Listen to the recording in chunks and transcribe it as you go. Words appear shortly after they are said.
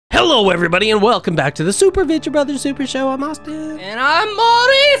Hello, everybody, and welcome back to the Super Vidya Brothers Super Show. I'm Austin. And I'm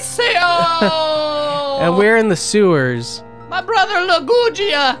Mauricio! And we're in the sewers. My brother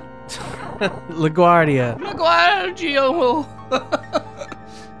LaGuardia. LaGuardia. LaGuardia.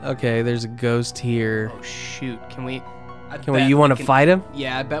 Okay, there's a ghost here. Oh, shoot. Can we... You want to fight him?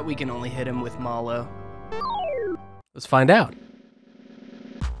 Yeah, I bet we can only hit him with Malo. Let's find out.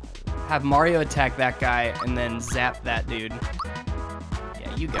 Have Mario attack that guy and then zap that dude.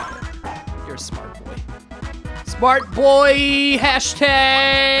 Yeah, you got it. You're a smart boy. Smart boy!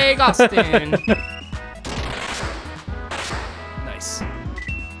 Hashtag Austin! Nice.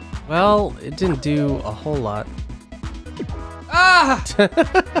 Well, it didn't do a whole lot. Ah!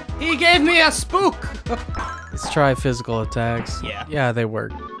 He gave me a spook! Let's try physical attacks. Yeah. Yeah, they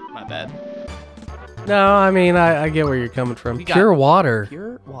work. My bad. No, I mean, I get where you're coming from. Pure water.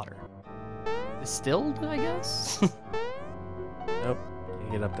 Pure water. Distilled, I guess? Nope.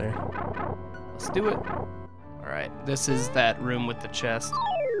 Can't get up there. Let's do it. Alright, this is that room with the chest.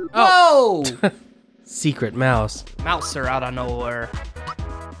 Oh! Secret mouse. Mouse are out of nowhere.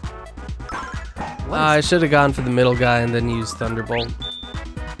 I should have gone for the middle guy and then used Thunderbolt.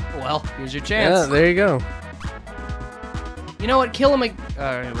 Well, here's your chance. Yeah, there you go. You know what? Kill him.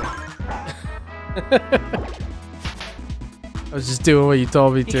 Anyway. I was just doing what you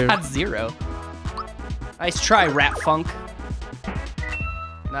told me to. He got 0. Nice try, Rat Funk.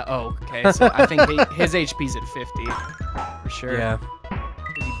 No, oh, okay. So I think his HP's at 50 for sure. Yeah.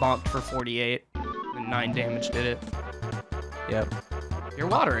 Because he bonked for 48 and 9 damage did it. Yep. Pure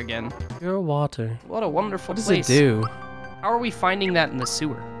water again. Pure water. What a wonderful What place. does it do? How are we finding that in the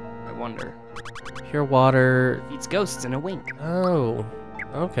sewer? I wonder. Pure water. Feeds ghosts in a wink. Oh.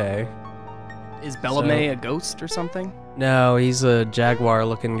 Okay. Is Belome a ghost or something? No, he's a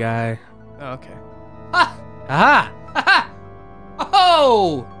jaguar-looking guy. Oh, okay. Ah! Aha! Ha!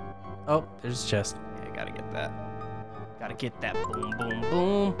 Oh! Oh, there's a chest. Yeah, gotta get that. Gotta get that. Boom, boom,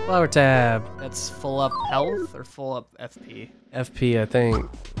 boom. Flower tab. That's full up health or full up FP? FP, I think.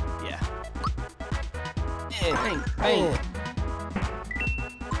 Yeah. Bang, bang.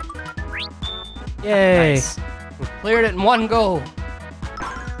 Yay! Nice. Cleared it in one go.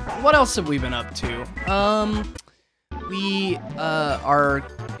 What else have we been up to? We are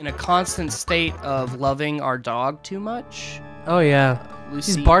in a constant state of loving our dog too much. Oh yeah.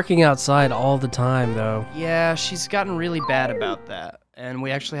 Lucy, She's barking outside all the time, though. Yeah, she's gotten really bad about that. And we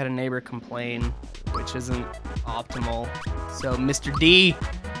actually had a neighbor complain, which isn't optimal. So, Mr. D,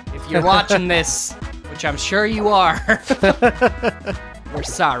 if you're watching this, which I'm sure you are, we're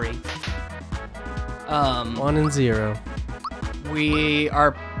sorry. 1 and 0.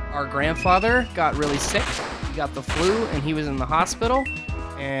 Our grandfather got really sick. He got the flu, and he was in the hospital.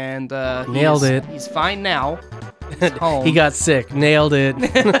 And nailed it. He's fine now. He's home. He got sick. Nailed it.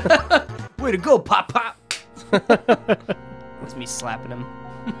 Way to go, Pop Pop. That's me slapping him.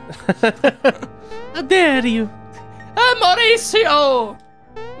 How dare you? I'm Mauricio,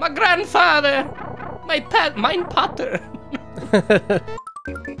 my grandfather, mine Potter.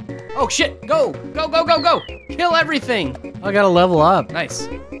 Oh shit! Go! Go! Go! Go! Go! Kill everything! I gotta level up. Nice.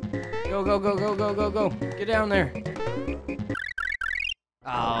 Go! Go! Go! Go! Go! Go! Go! Get down there.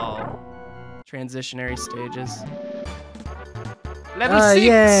 Oh. Transitionary stages. Level 6!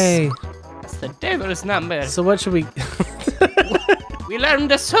 Yay! That's the devil's number. So what should we... We learned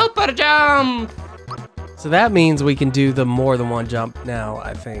the super jump! So that means we can do the more than one jump now,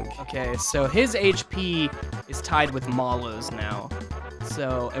 I think. Okay, so his HP is tied with Malo's now.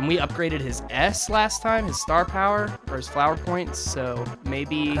 So, and we upgraded his S last time, his star power, or his flower points, so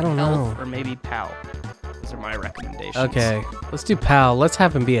maybe health or maybe POW. Those are my recommendations. Okay, let's do POW. Let's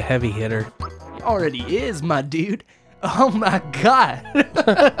have him be a heavy hitter. He already is, my dude. Oh my god.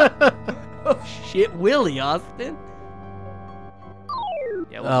 Oh shit, Willie, Austin.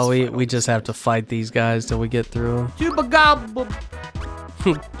 Yeah, Oh, we just have to fight these guys till we get through them. Chupacabra.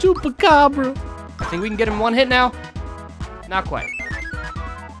 Chupacabra. I think we can get him one hit now. Not quite.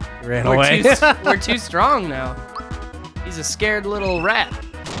 He ran away. We're too strong now. He's a scared little rat.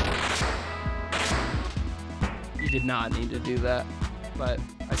 You did not need to do that, but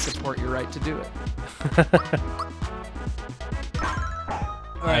I support your right to do it.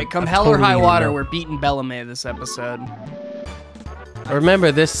 Alright, come hell or high water, we're beating Belome this episode.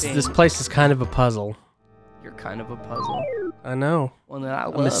 Remember, this place is kind of a puzzle. You're kind of a puzzle. I know. One that I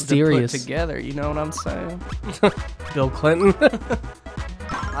love mysterious. to put together, you know what I'm saying? Bill Clinton.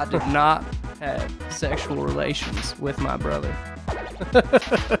 I did not have sexual relations with my brother.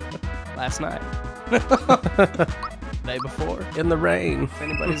 Last night. Day before. In the rain. It's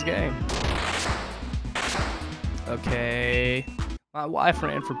anybody's game. Okay. My wife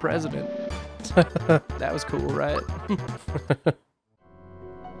ran for president. That was cool, right?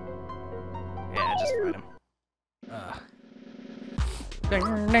 Yeah, just fight him.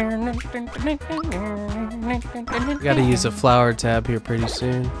 Gotta use a flower tab here pretty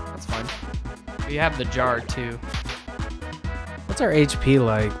soon. That's fine. We have the jar too. What's our HP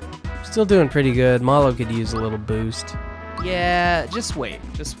like? Still doing pretty good. Malo could use a little boost. Yeah, just wait,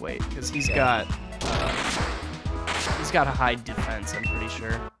 because he's got a high defense. I'm pretty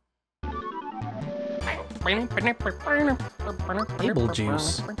sure. Table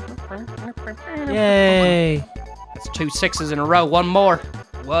juice. Yay! That's 2 6s in a row. One more.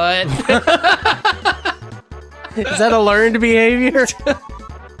 What? Is that a learned behavior?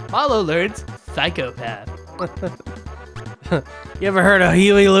 Malo learns psychopath. You ever heard of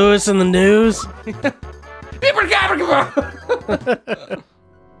Huey Lewis in the news?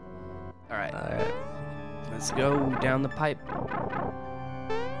 Alright. Let's go down the pipe.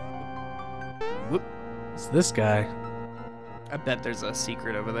 Whoop. It's this guy. I bet there's a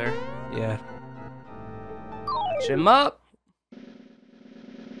secret over there. Yeah. Touch him up.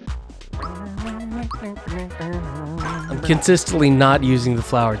 I'm consistently not using the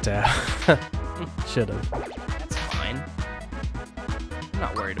flower tab. Should've. That's fine. I'm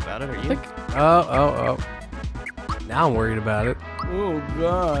not worried about it, are you? Oh. Now I'm worried about it. Oh,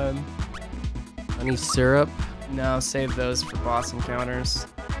 God. Honey syrup. No, save those for boss encounters.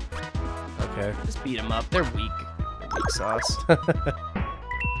 Okay. Just beat them up. They're weak. They're weak sauce.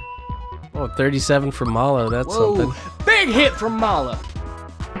 Oh, 37 for Malo. That's something. Big hit from Mala.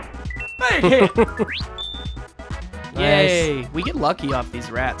 Big hit. Yay. We get lucky off these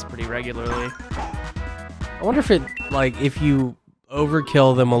rats pretty regularly. I wonder if it, like, if you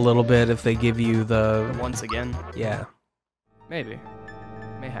overkill them a little bit, if they give you the... Once again. Yeah. Maybe.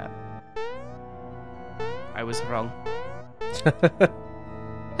 Mayhap. I was wrong.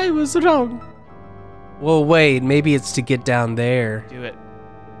 I was wrong. Well, wait. Maybe it's to get down there. Do it.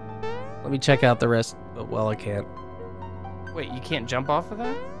 Let me check out the rest. Oh, well, I can't. Wait, you can't jump off of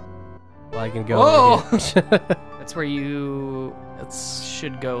that? Well, I can go. Oh! That's where you That's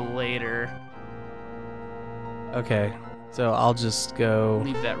should go later. okay. So I'll just go.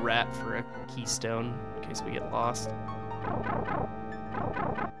 Leave that rat for a keystone in case we get lost.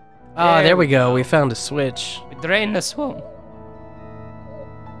 Ah, there we go. We found a switch. We drain the swamp.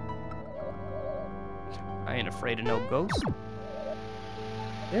 I ain't afraid of no ghosts.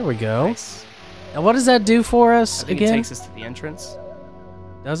 There we go. Nice. Now, what does that do for us I think again? it takes us to the entrance.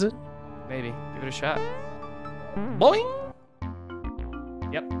 Does it? Maybe. Give it a shot. Boing!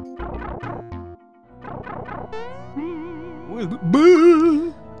 Yep.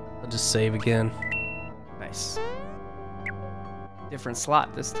 I'll just save again. Nice. Different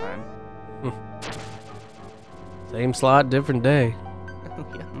slot this time. Same slot, different day.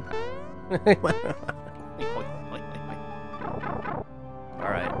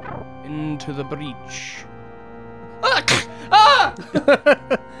 Alright. Into the breach. Ah!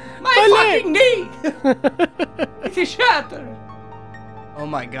 My fucking knee! It is shattered. Oh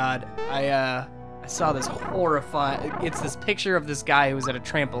my god. I saw this horrifying... It's this picture of this guy who was at a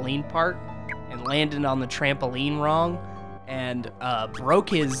trampoline park and landed on the trampoline wrong and broke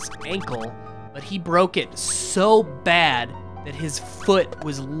his ankle, but he broke it so bad that his foot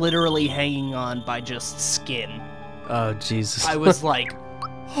was literally hanging on by just skin. Oh, Jesus. I was like,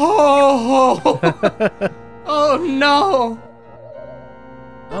 oh, oh no.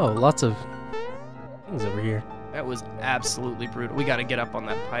 Oh, lots of things over here. That was absolutely brutal. We got to get up on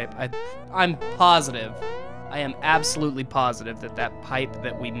that pipe. I'm positive. I am absolutely positive that that pipe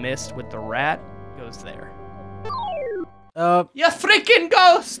that we missed with the rat goes there. You freaking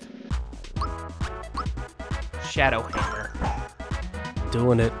ghost! Shadow Hammer.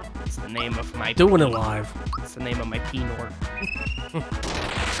 Doing it. It's the name of my... Doing it live. It's the name of my Pinor.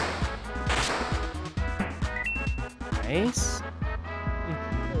 Nice.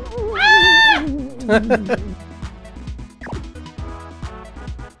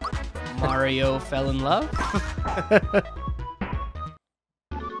 Mario fell in love.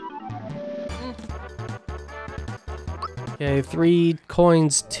 Okay, 3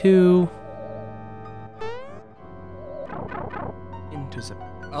 coins, 2. Into the...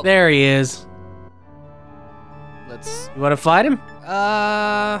 Oh, There he is. let's... You want to fight him?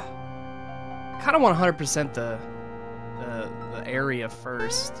 I kind of want 100% the area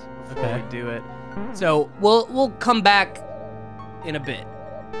first before we do it. So we'll come back in a bit.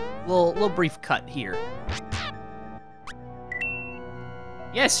 Little brief cut here.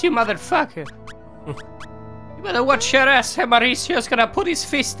 Yes, you motherfucker. You better watch your ass. Mauricio's gonna put his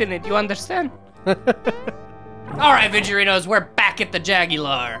fist in it. You understand? All right, Vidyarinos, we're back back at the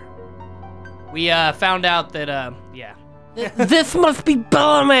Jagular. We found out that yeah. This must be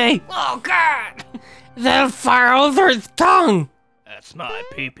Belome. Oh God! They'll fire over his tongue. That's my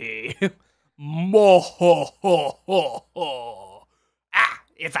pee-pee. Mo ho ho ho ho. Ah,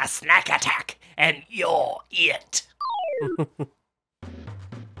 it's a snack attack, and you're it. All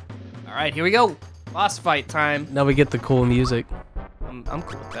right, here we go. Boss fight time. Now we get the cool music. I'm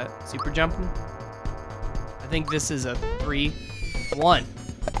cool with that. Super jumping. I think this is a 3, 1,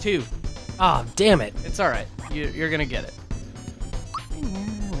 2. Oh, damn it. It's all right. You're gonna get it.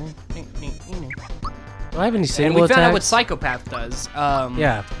 Do I have any And single we found out what attacks? Psychopath does.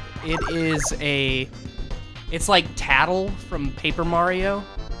 Yeah. It is it's like Tattle from Paper Mario,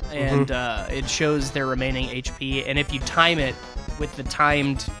 and it shows their remaining HP. And if you time it with the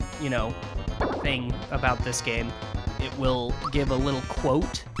timed, you know, thing about this game, it will give a little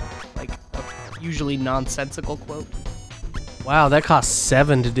quote, like a usually nonsensical quote. Wow, that costs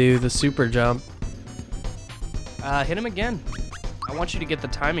 7 to do the super jump. Hit him again. I want you to get the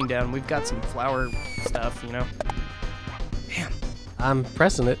timing down. We've got some flower stuff, you know. Damn. I'm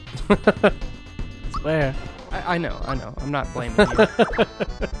pressing it. Swear. I know. I'm not blaming you.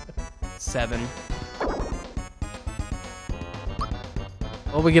 7.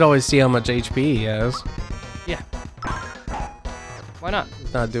 Well, we could always see how much HP he has. Yeah. Why not?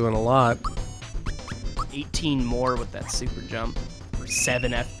 He's not doing a lot. 18 more with that super jump for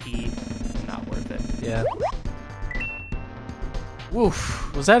 7 FP. Not worth it. Yeah.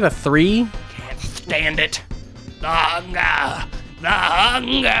 Woof. Was that a 3? Can't stand it. The hunger. The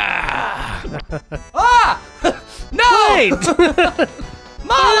hunger. Ah! No! Wait!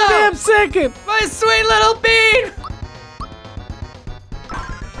 Molo! Damn second! My sweet little bean!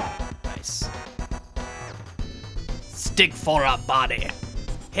 Nice. Stick for a body.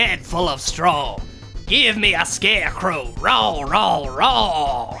 Head full of straw. Give me a scarecrow. Raw, raw,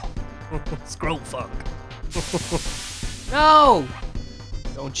 raw. Scroll funk. No!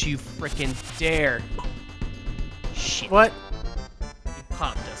 Don't you frickin' dare. Shit. What? He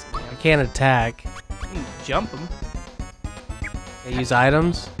popped us, man. I can't attack. You can jump him. Can I use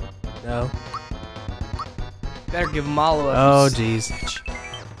items? No. Better give Malo a Oh, jeez.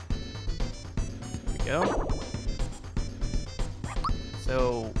 There we go.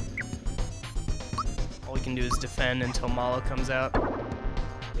 So, all we can do is defend until Malo comes out.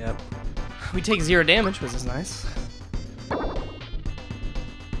 Yep. We take 0 damage, which is nice.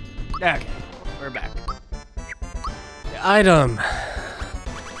 Okay, we're back. Item.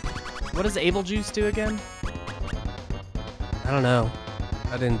 What does Able Juice do again? I don't know.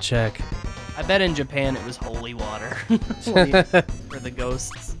 I didn't check. I bet in Japan it was holy water for the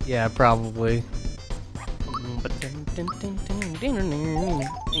ghosts. Yeah, probably. Okay.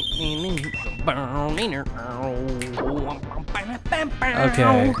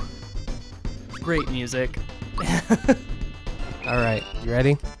 Great music. Alright, you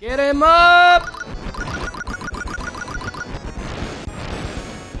ready? Get him up!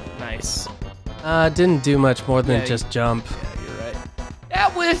 Nice. Didn't do much more than Yeah, just jump. Yeah, you're right.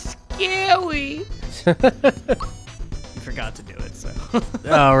 That was scary! You forgot to do it, so.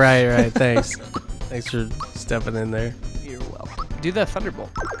 Oh, right, thanks. Thanks for stepping in there. You're welcome. Do the Thunderbolt.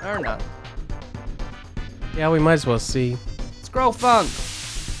 Or not. Yeah, we might as well see. Scroll Funk!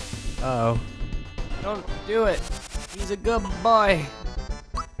 Uh-oh. Don't do it. He's a good boy.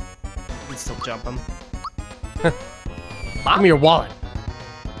 You can still jump him. Give me your wallet.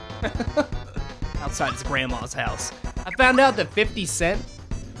 Outside his grandma's house. I found out that 50 Cent,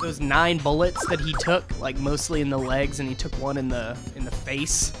 those 9 bullets that he took, like mostly in the legs, and he took one in the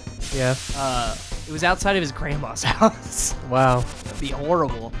face. Yeah. It was outside of his grandma's house. Wow. That'd be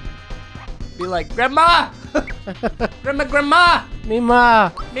horrible. Be like, Grandma! Grandma!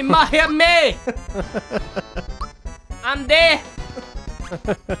 Mima! Mima, help me! I'm there!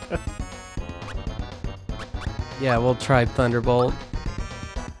 Yeah, we'll try Thunderbolt.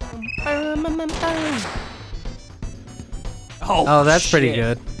 Oh, that's pretty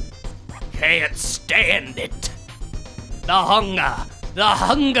good. Can't stand it. The hunger. The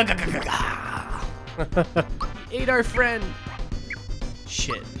hunger. He ate our friend.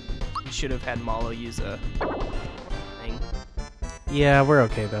 Shit. We should have had Malo use a thing. Yeah, we're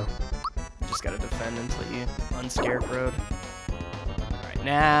okay though. Just gotta defend until you unscarecrowed. Alright,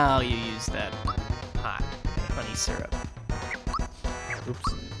 now you use that hot honey syrup.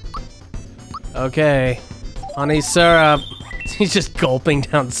 Oops. Okay. Honey syrup. He's just gulping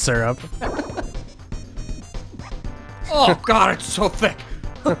down syrup. Oh god, it's so thick!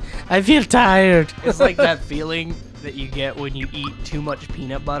 I feel tired. It's like that feeling that you get when you eat too much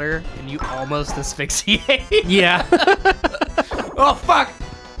peanut butter and you almost asphyxiate. Yeah. Oh fuck!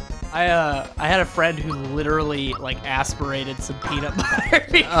 I had a friend who literally like aspirated some peanut butter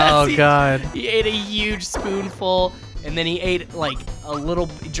because God. he ate a huge spoonful and then he ate like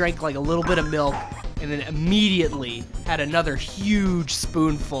he drank like a little bit of milk and then immediately had another huge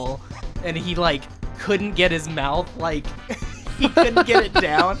spoonful and he like couldn't get his mouth like he couldn't get it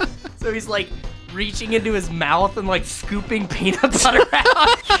down, so he's like reaching into his mouth and like scooping peanut butter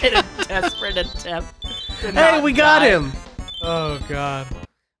out in a desperate attempt to Hey, we got him. Oh god.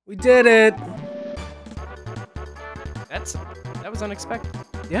 We did it. That was unexpected.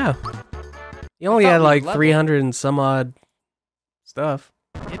 Yeah. He only had like 300 and some odd stuff.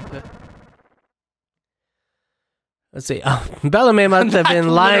 Let's see. Belome must have been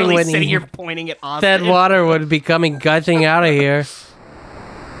lying when he pointing at said water would be coming gushing out of here.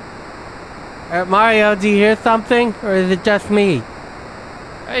 Mario, do you hear something? Or is it just me?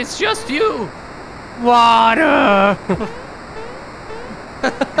 It's just you. Water!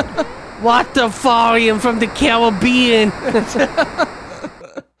 Water volume from the Caribbean.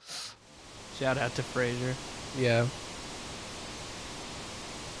 Shout out to Fraser. Yeah.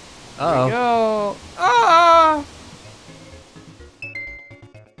 Uh-oh. Go. Ah!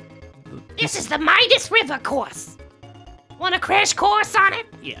 This is the Midas River course. Want a crash course on it?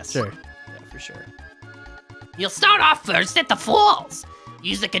 Yes. Sure. Yeah, for sure. You'll start off first at the falls.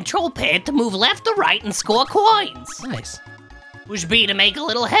 Use the control pad to move left or right and score coins. Nice. Push B to make a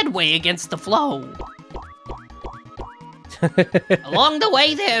little headway against the flow. Along the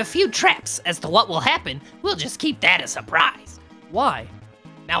way, there are a few traps. As to what will happen, we'll just keep that a surprise. Why?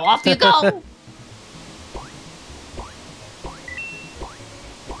 Now off you go.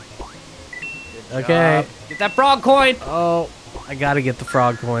 Okay. Get that frog coin. Oh, I gotta get the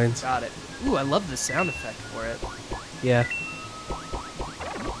frog coins. Got it. Ooh, I love the sound effect for it. Yeah.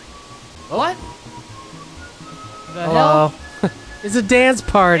 What? The Hello. hell? It's a dance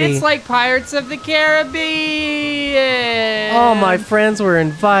party. It's like Pirates of the Caribbean. Oh, my friends were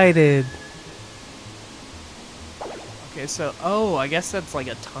invited. Okay, so, oh, I guess that's like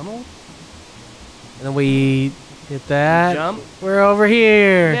a tunnel? And then we hit that. Jump. We're over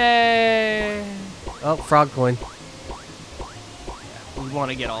here. Yay. Oh, frog coin. We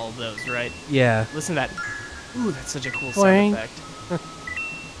want to get all of those, right? Yeah. Listen to that. Ooh, that's such a cool Quang. sound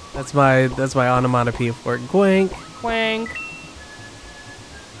effect. That's my onomatopoeia for it. Quink. Quang.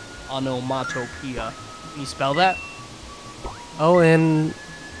 Onomatopoeia. Can you spell that? Oh,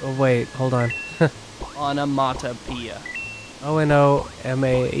 wait, hold on. Onomatopoeia.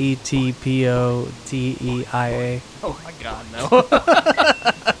 ONOMAETPOTEIA. Oh my god, no.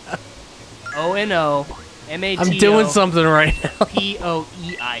 O-N-O-M-A-T-O. I'm doing something right now.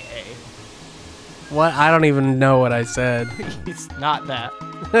 P-O-E-I-A. What? I don't even know what I said. It's not that.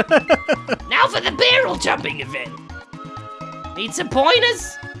 Now for the barrel jumping event. Need some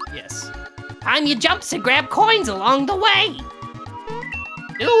pointers? Yes. Time your jumps and grab coins along the way.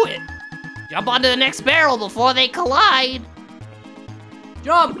 Do it. Jump onto the next barrel before they collide.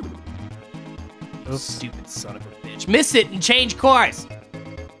 Jump! Oops. Stupid son of a bitch. Miss it and change course.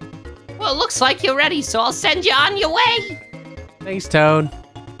 Well, it looks like you're ready, so I'll send you on your way. Thanks, Toad.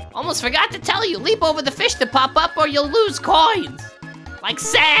 Almost forgot to tell you, leap over the fish that pop up or you'll lose coins. Like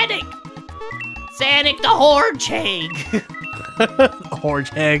Sonic. Sonic the Hedgehog.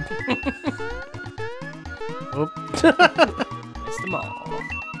 Orange egg. Oop. Missed them all.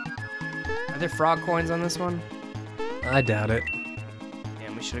 Are there frog coins on this one? I doubt it.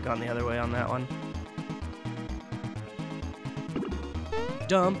 Damn, we should have gone the other way on that one.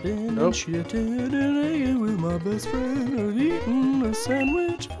 Dumping and shitting and hanging with my best friend and eating a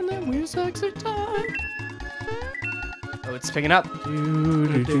sandwich and then we sexy time. Oh, it's picking up.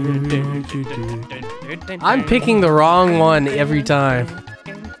 I'm picking the wrong one every time.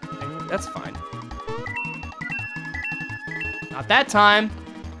 That's fine. Not that time.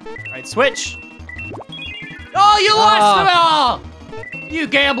 Alright, switch. Oh, you lost them all! You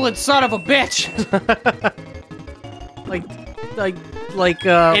gambling son of a bitch! like,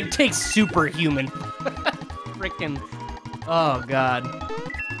 It takes superhuman. Freaking. Oh, God.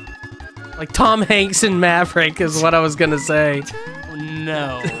 like Tom Hanks and Maverick is what I was gonna say.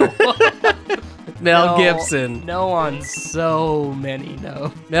 No. Mel Gibson. No on so many,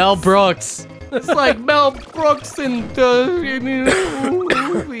 no. Mel Brooks. It's like Mel Brooks in the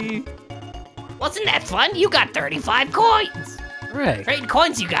movie. Wasn't that fun? You got 35 coins. Right. Trade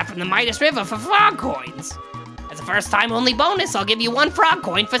coins you got from the Midas River for frog coins. As a first time only bonus, I'll give you 1 frog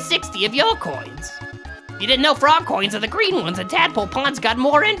coin for 60 of your coins. You didn't know frog coins are the green ones and Tadpole Pond's got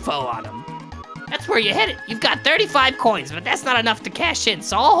more info on them. That's where you hit it. You've got 35 coins, but that's not enough to cash in,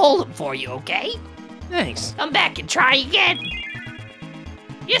 so I'll hold them for you, okay? Thanks. Come back and try again.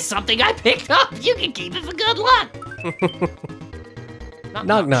 Here's something I picked up. You can keep it for good luck.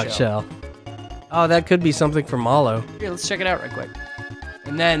 Knock shell. Oh, that could be something from Malo. Here, let's check it out right quick.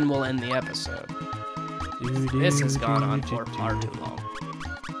 And then we'll end the episode. This has gone on for far too long.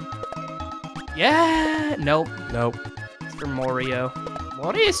 Yeah, nope. Nope. It's for Morio.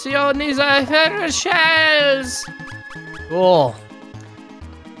 Mauricio needs a pair of shells. Cool.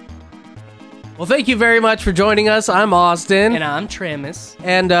 Well, thank you very much for joining us. I'm Austin. And I'm Tramis.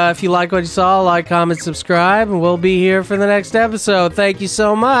 And if you like what you saw, like, comment, subscribe, and we'll be here for the next episode. Thank you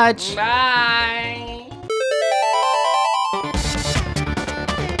so much. Bye.